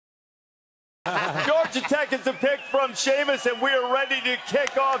Georgia Tech is a pick from Seamus, and we are ready to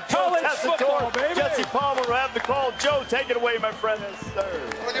kick off. Joe Football, baby. Jesse Palmer will have the call. Joe, take it away, my friend. Yes, sir.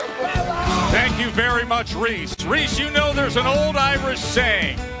 Thank you very much, Reese. Reese, you know there's an old Irish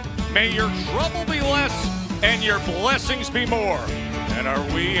saying, may your trouble be less and your blessings be more. And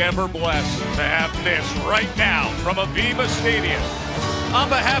are we ever blessed to have this right now from Aviva Stadium? On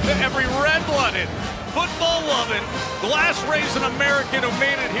behalf of every red-blooded, football-loving, glass-raising American who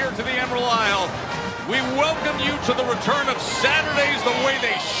made it here to the Emerald Isle, we welcome you to the return of Saturdays the way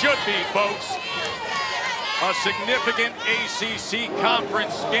they should be, folks. A significant ACC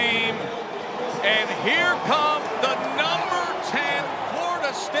conference game. And here come the number 10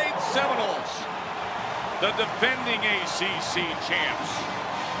 Florida State Seminoles, the defending ACC champs.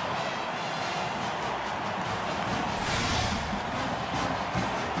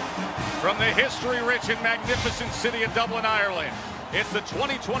 From the history-rich and magnificent city of Dublin, Ireland, it's the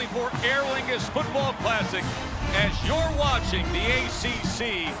 2024 Aer Lingus Football Classic as you're watching the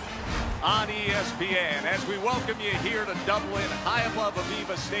ACC on ESPN. As we welcome you here to Dublin, high above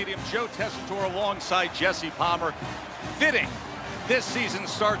Aviva Stadium, Joe Tessitore alongside Jesse Palmer. Fitting this season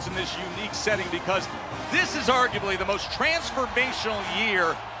starts in this unique setting because this is arguably the most transformational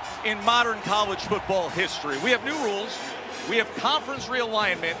year in modern college football history. We have new rules. We have conference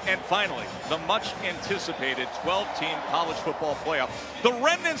realignment, and finally, the much-anticipated 12-team college football playoff. The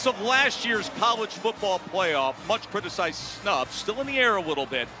remnants of last year's college football playoff, much criticized snub, still in the air a little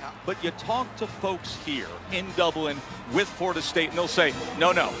bit, but you talk to folks here in Dublin with Florida State, and they'll say,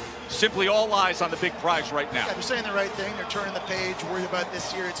 no, simply all eyes on the big prize right now. Yeah, they're saying the right thing. They're turning the page, worried about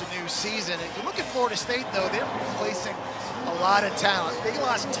this year. It's a new season. If you look at Florida State, though, they're replacing a lot of talent. They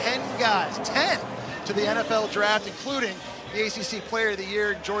lost 10 guys, 10 to the NFL draft, including the ACC Player of the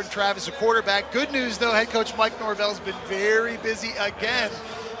Year, Jordan Travis, a quarterback. Good news, though, head coach Mike Norvell's been very busy again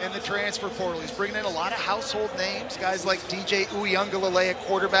in the transfer portal. He's bringing in a lot of household names, guys like DJ Uiagalelei, a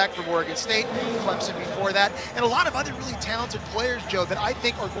quarterback from Oregon State, Clemson before that, and a lot of other really talented players, Joe, that I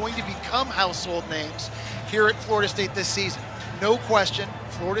think are going to become household names here at Florida State this season. No question,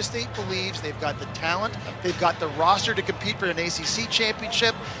 Florida State believes they've got the talent, they've got the roster to compete for an ACC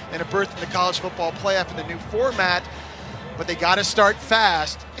championship and a berth in the college football playoff in the new format. But they got to start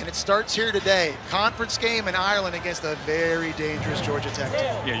fast, and it starts here today. Conference game in Ireland against a very dangerous Georgia Tech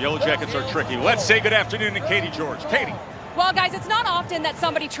team. Yeah, Yellow Jackets are tricky. Let's say good afternoon to Katie George. Katie. Well, guys, it's not often that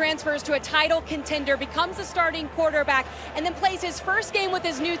somebody transfers to a title contender, becomes a starting quarterback, and then plays his first game with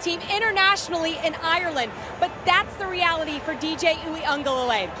his new team internationally in Ireland. But that's the reality for DJ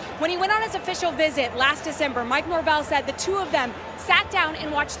Uiagalelei. When he went on his official visit last December, Mike Norvell said the two of them sat down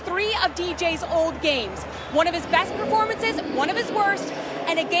and watched 3 of DJ's old games. One of his best performances, one of his worst,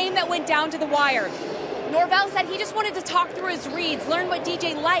 and a game that went down to the wire. Norvell said he just wanted to talk through his reads, learn what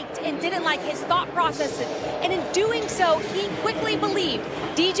DJ liked and didn't like, his thought process. And in doing so, he quickly believed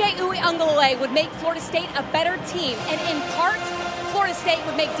DJ Uiagalelei would make Florida State a better team. And in part, Florida State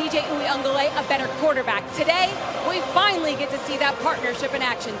would make DJ Uiagalelei a better quarterback. Today, we finally get to see that partnership in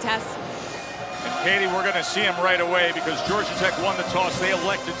action, Tess. And Katie, we're going to see him right away because Georgia Tech won the toss. They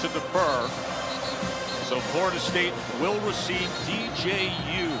elected to defer. So Florida State will receive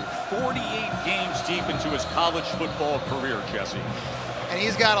DJU 48 games deep into his college football career, Jesse. And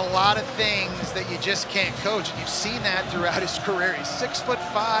he's got a lot of things that you just can't coach. And you've seen that throughout his career. He's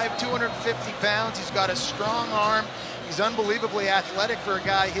 6'5", 250 pounds. He's got a strong arm. He's unbelievably athletic for a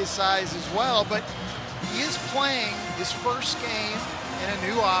guy his size as well. But he is playing his first game in a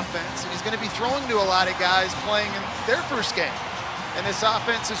new offense. And he's going to be throwing to a lot of guys playing in their first game in this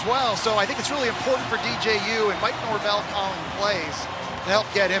offense as well. So I think it's really important for DJU and Mike Norvell calling plays to help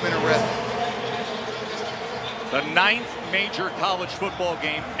get him in a rhythm. The 9th major college football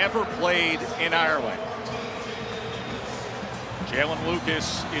game ever played in Ireland. Jalen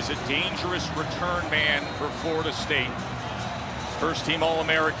Lucas is a dangerous return man for Florida State. First team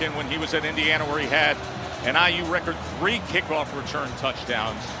All-American when he was at Indiana, where he had an IU record 3 kickoff return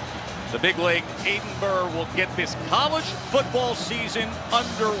touchdowns. The big leg, Aiden Burr, will get this college football season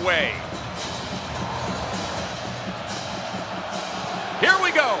underway. Here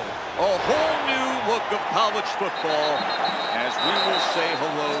we go. A whole new look of college football as we will say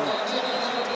hello